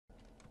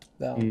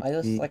Wow, I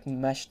just like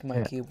mashed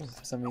my keyboard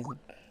for some reason.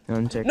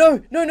 Uncheck.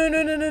 No! No! No!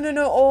 No! No! No! No!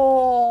 No!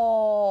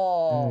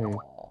 Oh!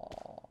 No.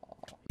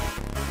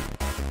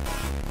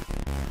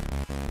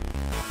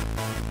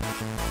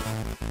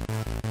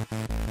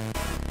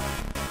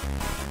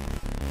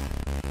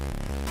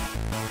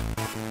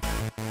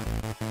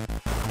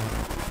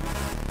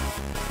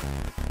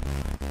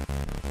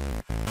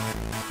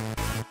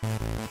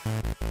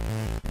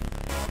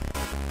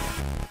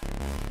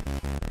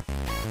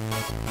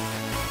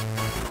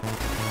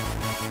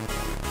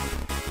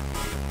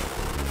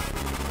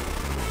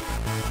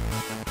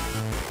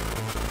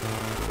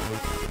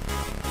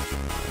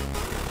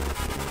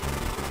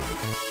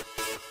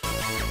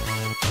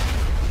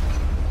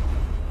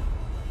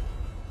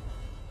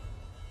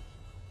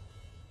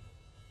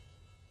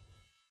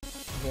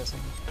 Yes.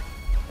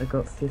 I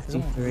got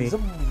 53.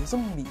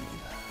 Zombie.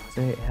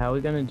 So how are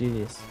we gonna do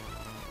this?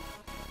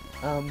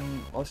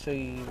 I'll show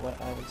you what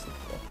I was looking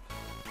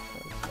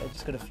for. I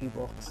just got a few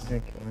blocks. I'm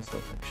gonna kill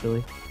myself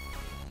actually.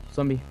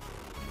 Zombie.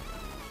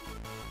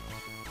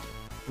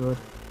 Good.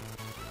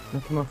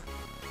 Knock him off.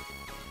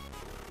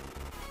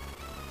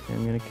 Okay,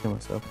 I'm gonna kill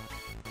myself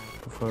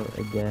before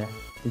I die.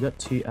 We got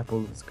 2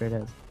 apples, it's great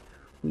as.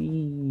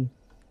 Whee!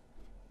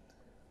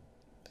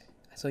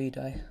 I saw you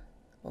die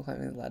while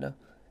climbing the ladder.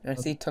 And I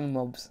see a ton of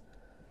mobs.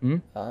 Hmm?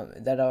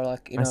 That are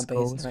like in our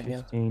base right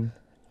 15. now.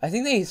 I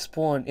think they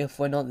spawn if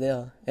we're not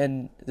there,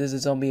 and there's a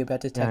zombie about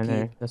to attack Yeah, I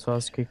know. you. That's why I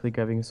was quickly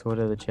grabbing a sword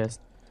out of the chest.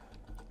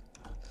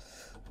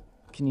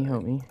 Can you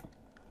help me?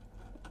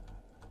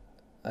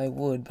 I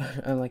would,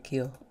 but I'm like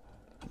heal.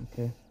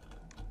 Okay.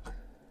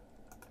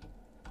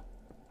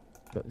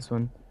 Got this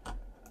one.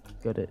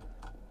 Got it.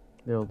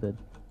 They're all dead.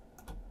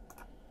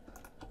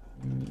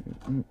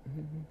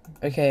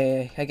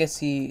 Okay, I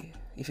guess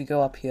if you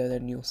go up here,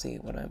 then you'll see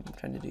what I'm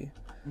trying to do.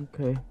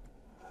 Okay.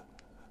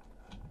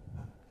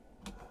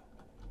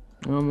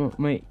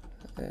 Mate.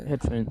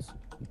 Headphones.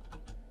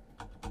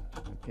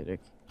 Okay,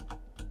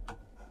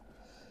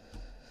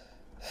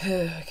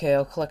 Okay,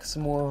 I'll collect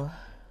some more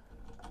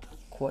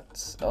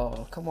quartz.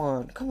 Oh, come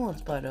on,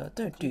 spider!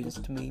 Don't do this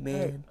to me,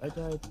 man. I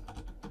died.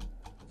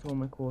 It's all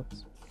my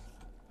quartz.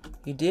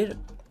 You did?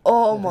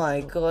 Oh Yeah,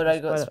 my god, I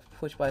got spider.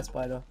 pushed by a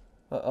spider.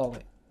 Oh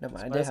wait, never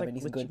mind. I don't have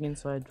anything good.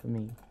 Inside for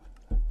me.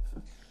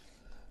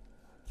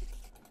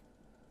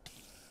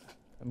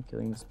 I'm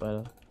killing the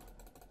spider.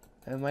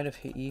 I might have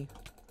hit you.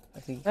 I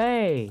think.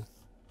 Hey!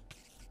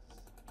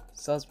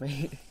 Sus,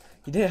 mate.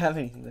 You didn't have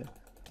anything though,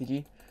 did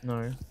you?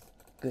 No.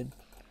 Good.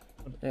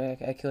 Yeah,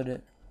 I killed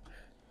it.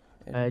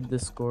 I had the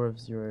score of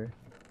 0.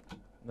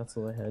 That's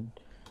all I had.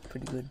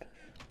 Pretty good.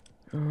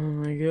 Oh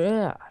my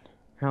god.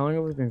 How long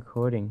have we been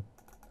recording?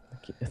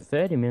 Like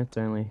 30 minutes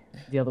only.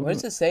 The other What one.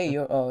 does it say?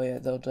 Oh yeah,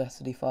 the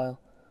Audacity file.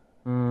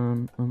 You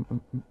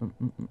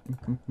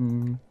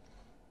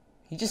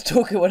just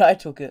took it when I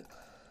took it.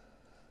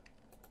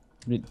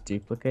 Did it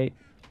duplicate?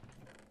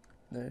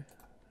 No.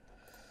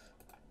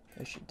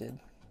 Wish it did.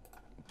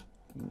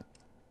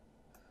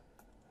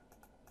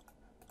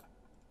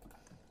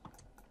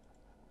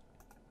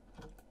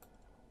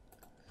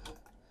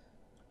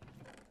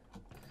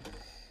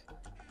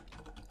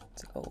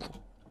 It's like, oh.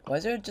 Why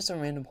is there just a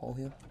random hole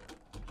here?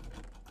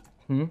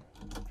 Hmm?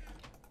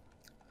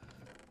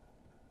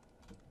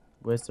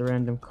 Where's the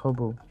random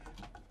cobble?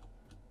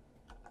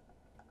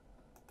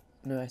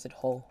 No, I said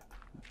hole.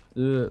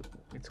 Ugh,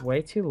 it's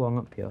way too long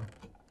up here.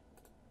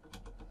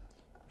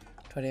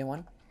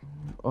 21?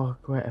 Oh,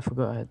 great, I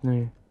forgot I had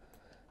no.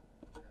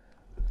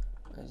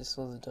 I just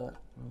saw the dot.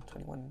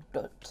 21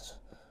 dots.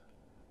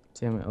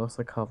 Damn it, I lost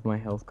like half my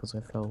health because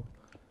I fell.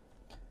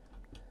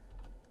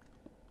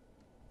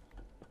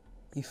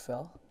 You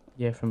fell?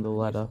 Yeah, from the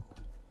ladder.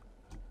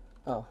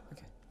 Oh,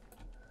 okay.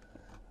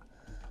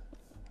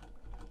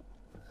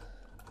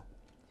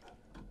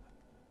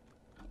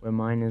 Where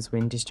mine is, we're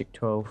in District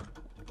 12.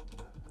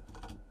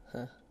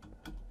 Huh.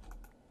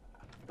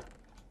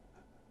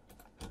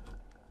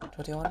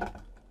 21?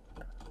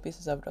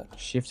 Pieces of dot.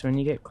 Shift when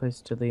you get close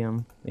to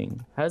the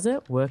thing. How does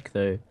that work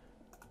though?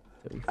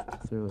 That we fall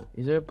through it.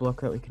 Is there a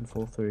block that we can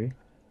fall through?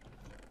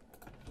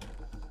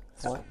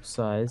 What?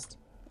 Sized.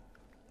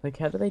 Like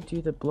how do they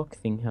do the block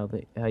thing?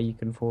 How you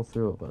can fall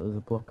through it, but there's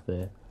a block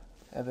there.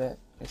 I bet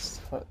it's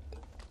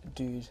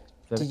dude.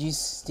 That Did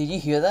you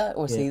hear that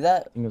or see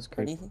that I think it was or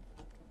creepy. anything?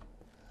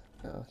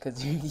 No,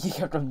 because you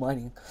kept on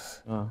mining.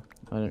 Oh,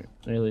 I don't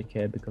really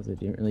care because it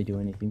didn't really do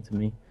anything to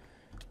me.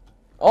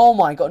 Oh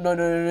my god! No!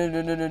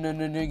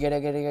 Get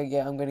out!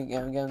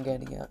 I'm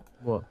getting out.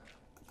 What?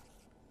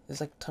 There's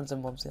like tons of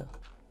mobs here.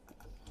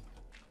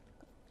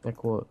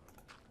 Like what?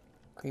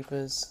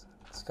 Creepers,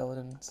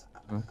 skeletons.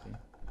 Okay.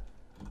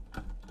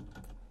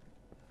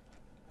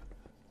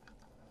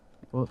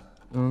 What?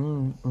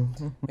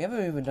 We We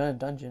haven't even done a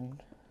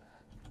dungeon.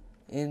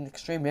 In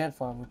Extreme Man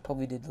Farm, we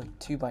probably did like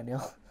 2 by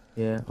now.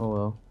 Yeah, oh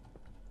well.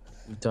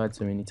 We've died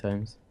so many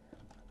times.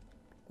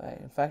 Right.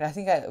 In fact, I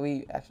think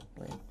we actually.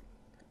 Wait.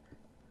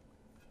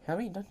 How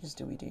many dungeons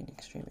do we do in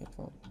Extreme Man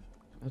Farm?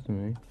 I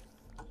don't know.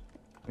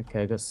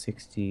 Okay, I got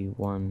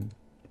 61.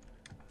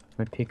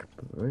 My pick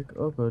broke.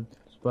 Oh god.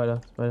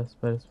 Spider, spider,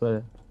 spider,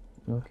 spider.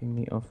 Knocking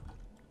me off.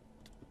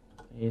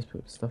 I just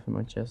put stuff in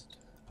my chest.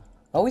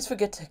 I always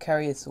forget to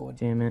carry a sword,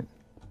 Damn it.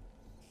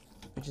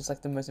 which is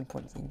like the most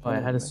important thing. Oh, I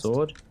had a Most.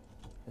 sword?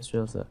 I just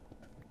realized that.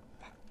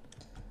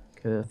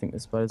 Okay, I think the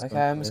spider's Okay,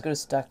 gone I'm just got a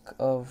stack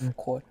of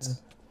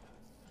quartz.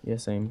 Yeah,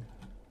 same.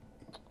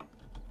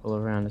 All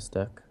around a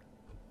stack.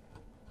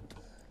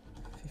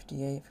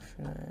 58,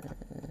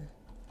 59.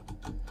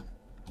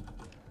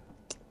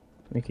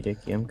 Okie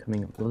dokie, I'm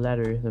coming up the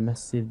ladder, the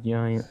massive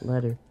giant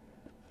ladder.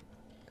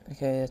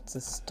 Okay, it's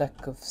a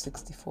stack of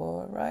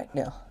 64 right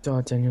now.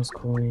 Oh, Daniel's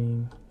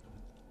calling.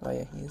 Oh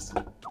yeah, he is.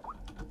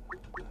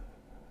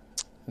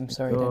 I'm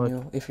sorry, God,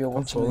 Daniel, if you're I'm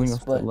watching falling this,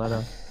 off the but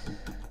ladder.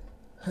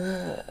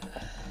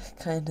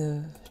 kind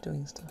of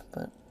doing stuff,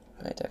 but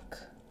I deck.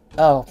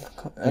 Oh,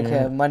 okay,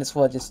 Yeah. might as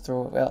well just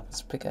throw out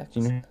this pickaxe. Do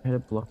you know how to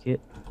block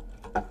it?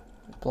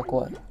 Block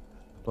what?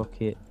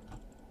 Block it.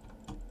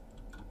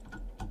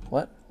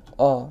 What?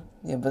 Oh,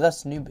 yeah, but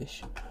that's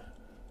noobish,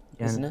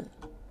 Yeah, isn't it?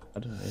 I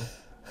don't know.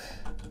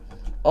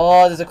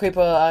 Oh, there's a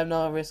creeper. I'm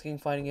not risking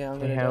fighting it. I'm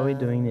Hey, gonna how are we die.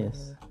 doing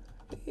this?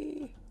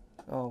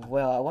 Oh,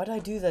 well, why did I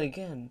do that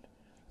again?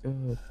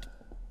 God.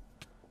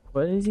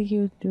 What is he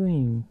keep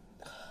doing?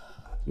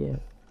 Yeah.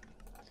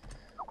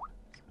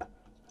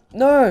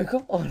 No,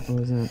 come on. It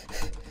wasn't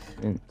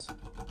meant.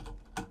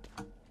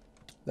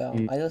 Well,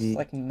 I just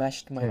like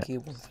mashed my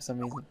keyboard for some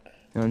reason.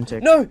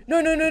 Uncheck. No, no,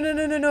 no, no, no,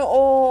 no, no, no.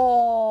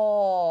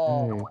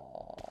 Oh. No.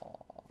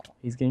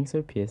 He's getting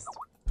so pissed.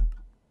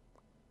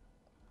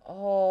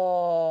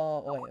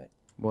 Oh. Oh, wait.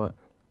 What?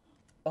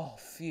 Oh,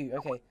 phew.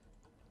 Okay.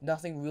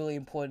 Nothing really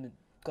important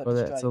got Oh,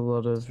 destroyed. that's a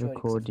lot of destroyed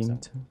except for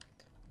recording. some.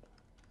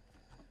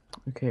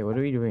 Okay, what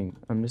are we doing?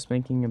 I'm just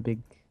making a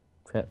big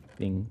fat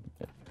thing.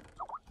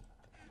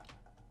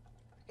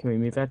 Can we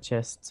move our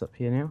chests up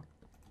here now?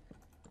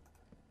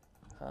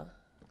 Huh?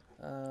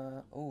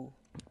 Oh.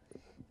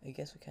 I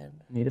guess we can.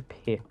 Need a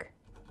pick.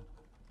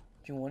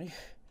 Do you want to?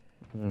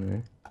 I don't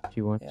know. Do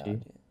you want Yeah, I to?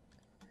 do.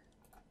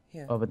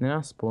 Yeah. Oh, but then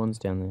our spawn's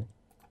down there.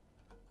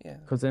 Yeah.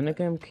 Because then they're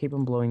going to keep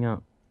on blowing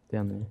up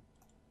down there.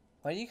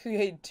 Why do you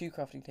create 2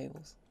 crafting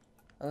tables?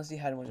 Unless you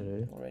had one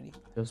Hello. already.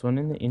 There's one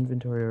in the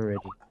inventory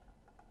already.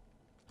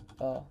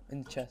 Oh,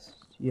 in the chest.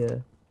 Yeah.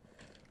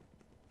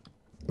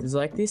 There's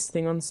like this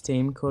thing on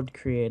Steam called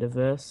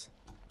Creativerse.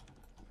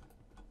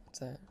 What's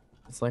that?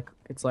 It's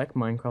like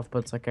Minecraft, but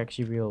it's like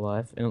actually real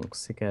life, and it looks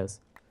sick as.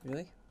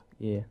 Really?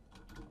 Yeah.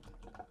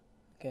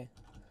 Okay.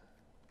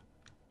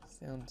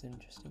 Sounds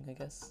interesting, I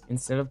guess.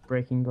 Instead of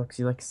breaking blocks,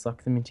 you like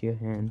suck them into your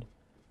hand.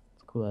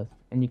 It's cool as.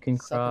 And you can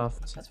Suck 'em.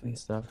 craft That's and weird.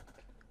 stuff.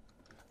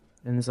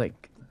 And there's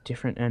like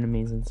different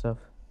enemies and stuff.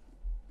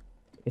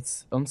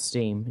 It's on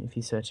Steam if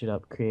you search it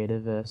up.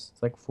 Creativerse.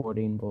 It's like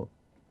 14 bucks.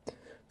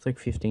 It's like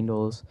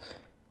 $15.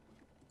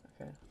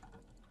 Okay.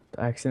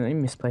 I accidentally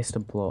misplaced a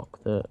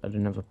block that I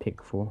didn't have a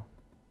pick for.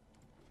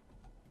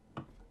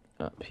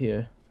 Up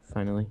here,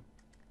 finally.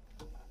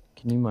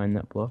 Can you mine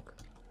that block?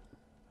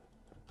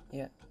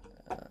 Yeah.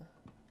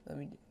 Let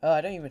me. Oh,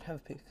 I don't even have a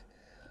pick.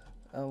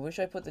 Where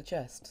should I put the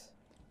chest?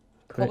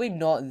 Probably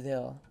not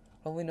there.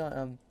 Probably not.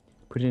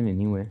 Put it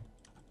anywhere.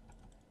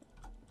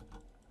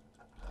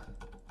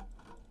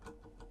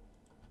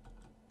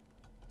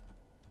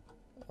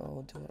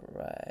 I'll do it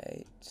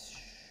right.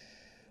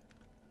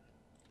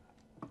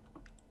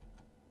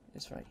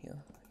 It's right here,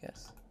 I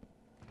guess.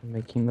 I'm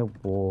making the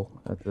wall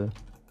at the.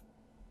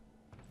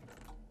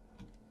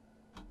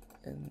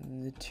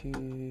 And the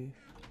 2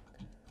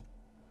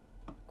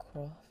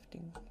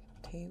 crafting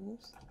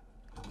tables.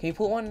 Can you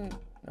put one?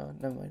 No,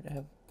 never mind.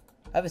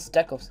 I have a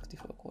stack of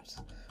 64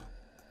 quartz.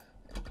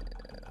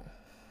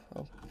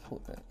 I'll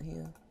put that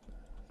here.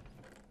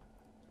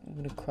 I'm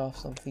gonna craft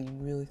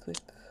something really quick.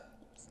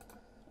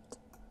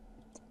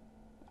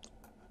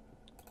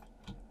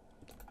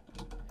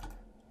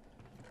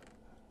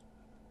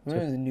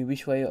 Remember the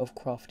noobish way of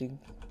crafting,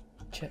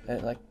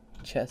 like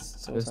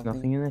chests or There's something?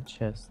 nothing in the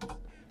chest.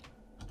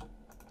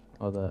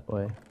 Oh, that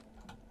way.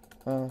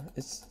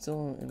 It's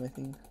still in my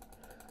thing.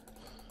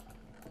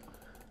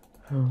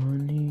 Oh, I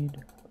need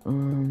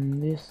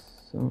this.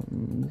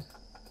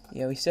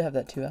 Yeah, we still have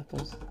that 2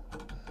 apples.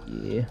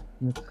 Yeah,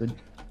 that's good.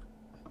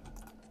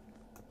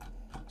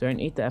 Don't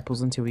eat the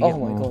apples until we Oh get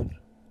my more. god.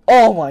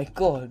 Oh my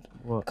god.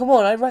 What? Come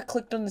on, I right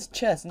clicked on this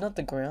chest, not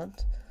the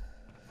ground.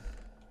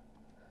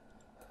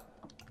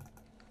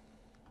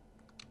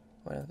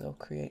 Whatever, they'll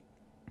create.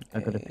 I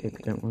got a pick,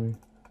 don't worry.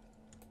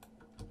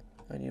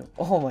 I need.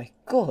 Oh my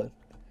god.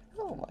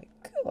 Oh my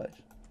god.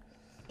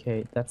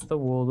 Okay, that's the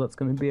wall that's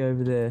gonna be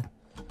over there.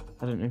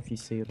 I don't know if you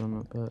see it or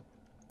not, but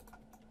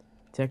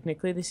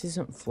technically this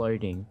isn't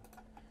floating.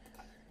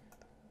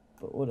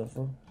 But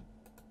whatever.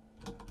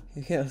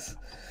 Who cares?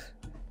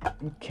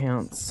 It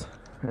counts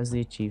as the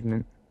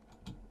achievement.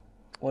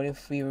 What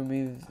if we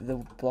remove the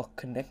block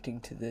connecting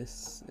to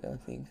this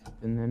thing?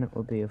 And then it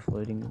will be a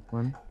floating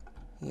one.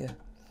 Yeah.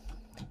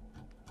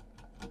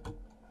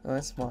 Oh,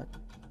 that's smart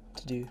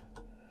to do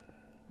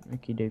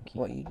Okie dokie.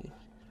 what you did.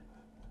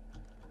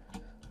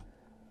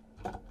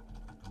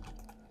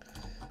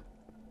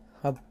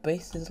 Our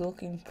base is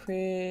looking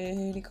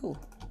pretty cool.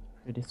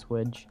 Pretty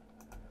swedge.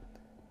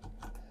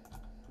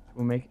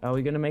 Are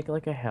we gonna make it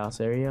like a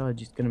house area, or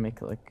just gonna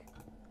make it like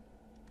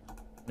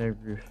no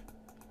roof?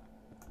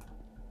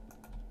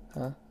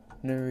 Huh?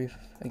 No roof,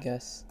 I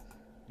guess.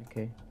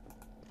 Okay.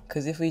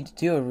 Because if we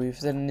do a roof,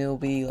 then it'll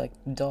be like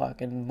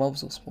dark and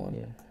mobs will spawn.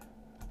 Yeah.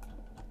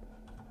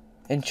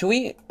 And should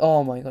we?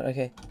 Oh my god.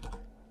 Okay.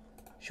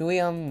 Should we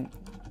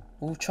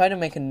We'll try to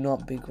make it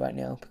not big right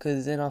now,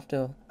 because then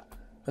after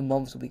the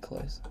mobs will be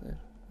close.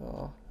 Yeah.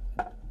 Oh.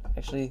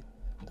 Actually,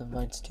 the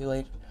mine's too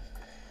late.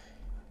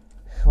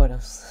 What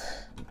else?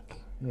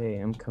 Okay,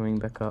 I'm coming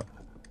back up.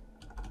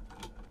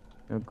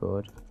 Oh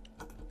god.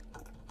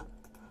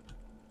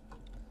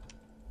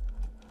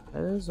 How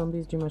do those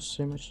zombies do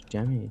so much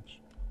damage?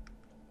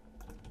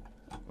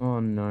 Oh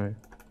no. I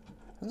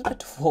was about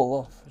to fall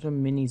off. What a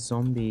mini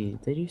zombie.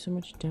 They do so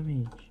much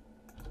damage.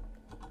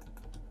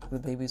 The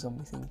baby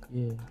zombie thing.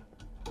 Yeah.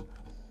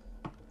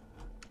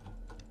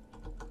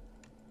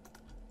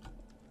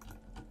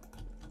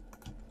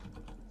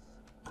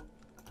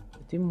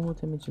 They do more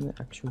damage than the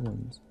actual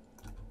ones.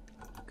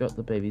 Got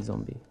the baby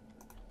zombie.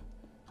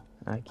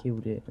 I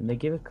killed it. And they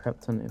give a crap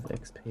ton of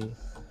XP.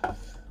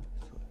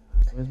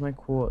 Where's my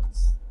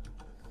quartz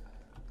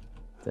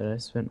that I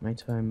spent my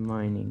time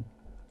mining?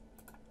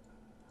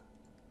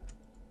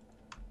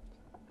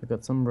 I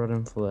got some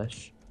rotten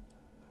flesh.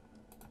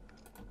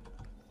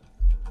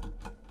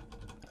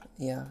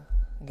 Yeah,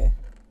 okay.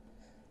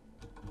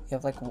 You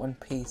have like one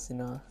piece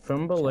in our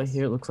From below chest.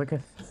 here, it looks like a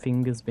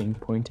finger's being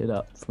pointed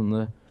up from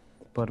the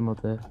bottom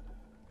of the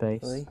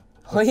base. Really?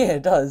 Oh yeah,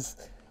 it does.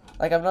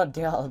 Like, I'm not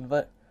down,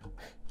 but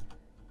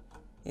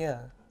yeah.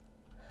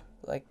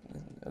 Like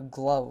a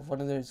glove, one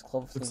of those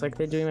gloves. Looks like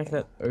they're doing like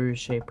that O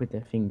shape with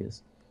their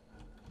fingers.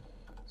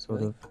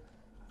 Sort Really? of.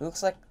 It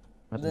looks like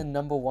I the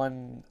don't-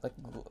 #1 like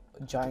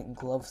giant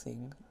glove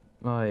thing,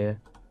 Oh yeah.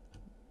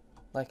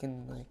 like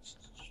in like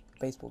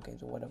baseball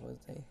games or whatever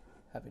they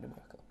have in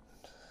America.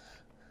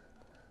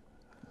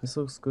 This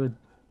looks good.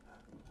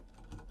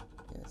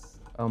 Yes.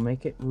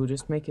 We'll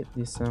just make it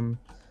this Are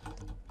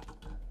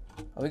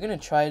we gonna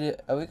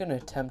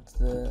attempt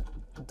the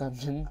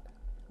dungeon,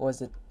 or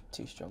is it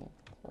too strong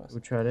for us? we'll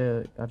try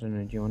to, I don't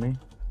know, do you want to?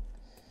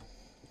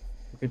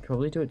 We could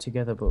probably do it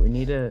together, but we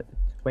need to,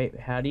 wait,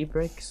 how do you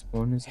break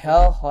spawners?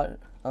 How hot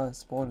are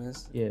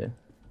spawners? Yeah.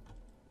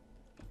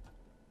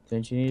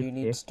 Don't you need Do you a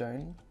need pick?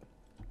 stone?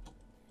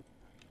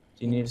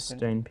 Do you need a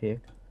stone pick?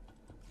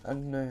 I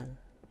don't know.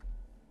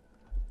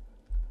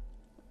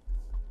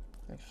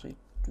 Actually,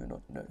 do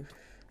not know.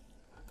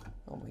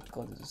 Oh my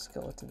god, there's a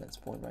skeleton that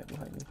spawned right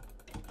behind me.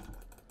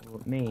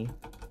 Well, me?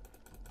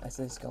 I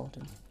said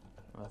skeleton.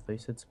 Oh, I thought you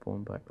said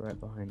spawn back right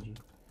behind you.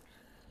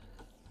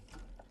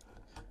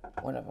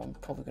 Whatever, I'm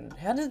probably gonna.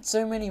 How did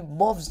so many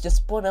mobs just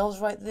spawn? I was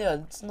right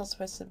there. It's not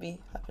supposed to be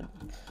happening.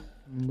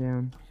 I'm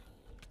down.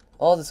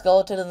 Oh, the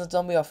skeleton and the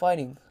zombie are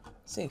fighting.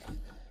 Sick.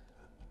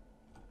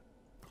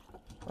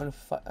 I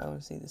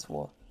wanna see this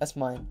war. That's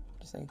mine.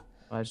 Just saying.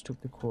 I just took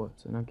the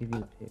quartz and I'll give you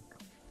the pick.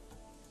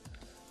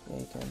 Yeah,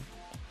 you can.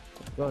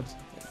 God,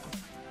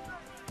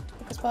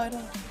 Look, a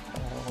spider.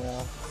 Oh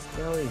well.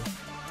 Skelly.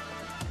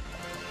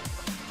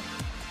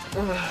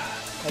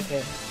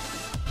 Okay.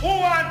 Who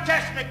wants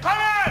test me? Come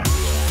on!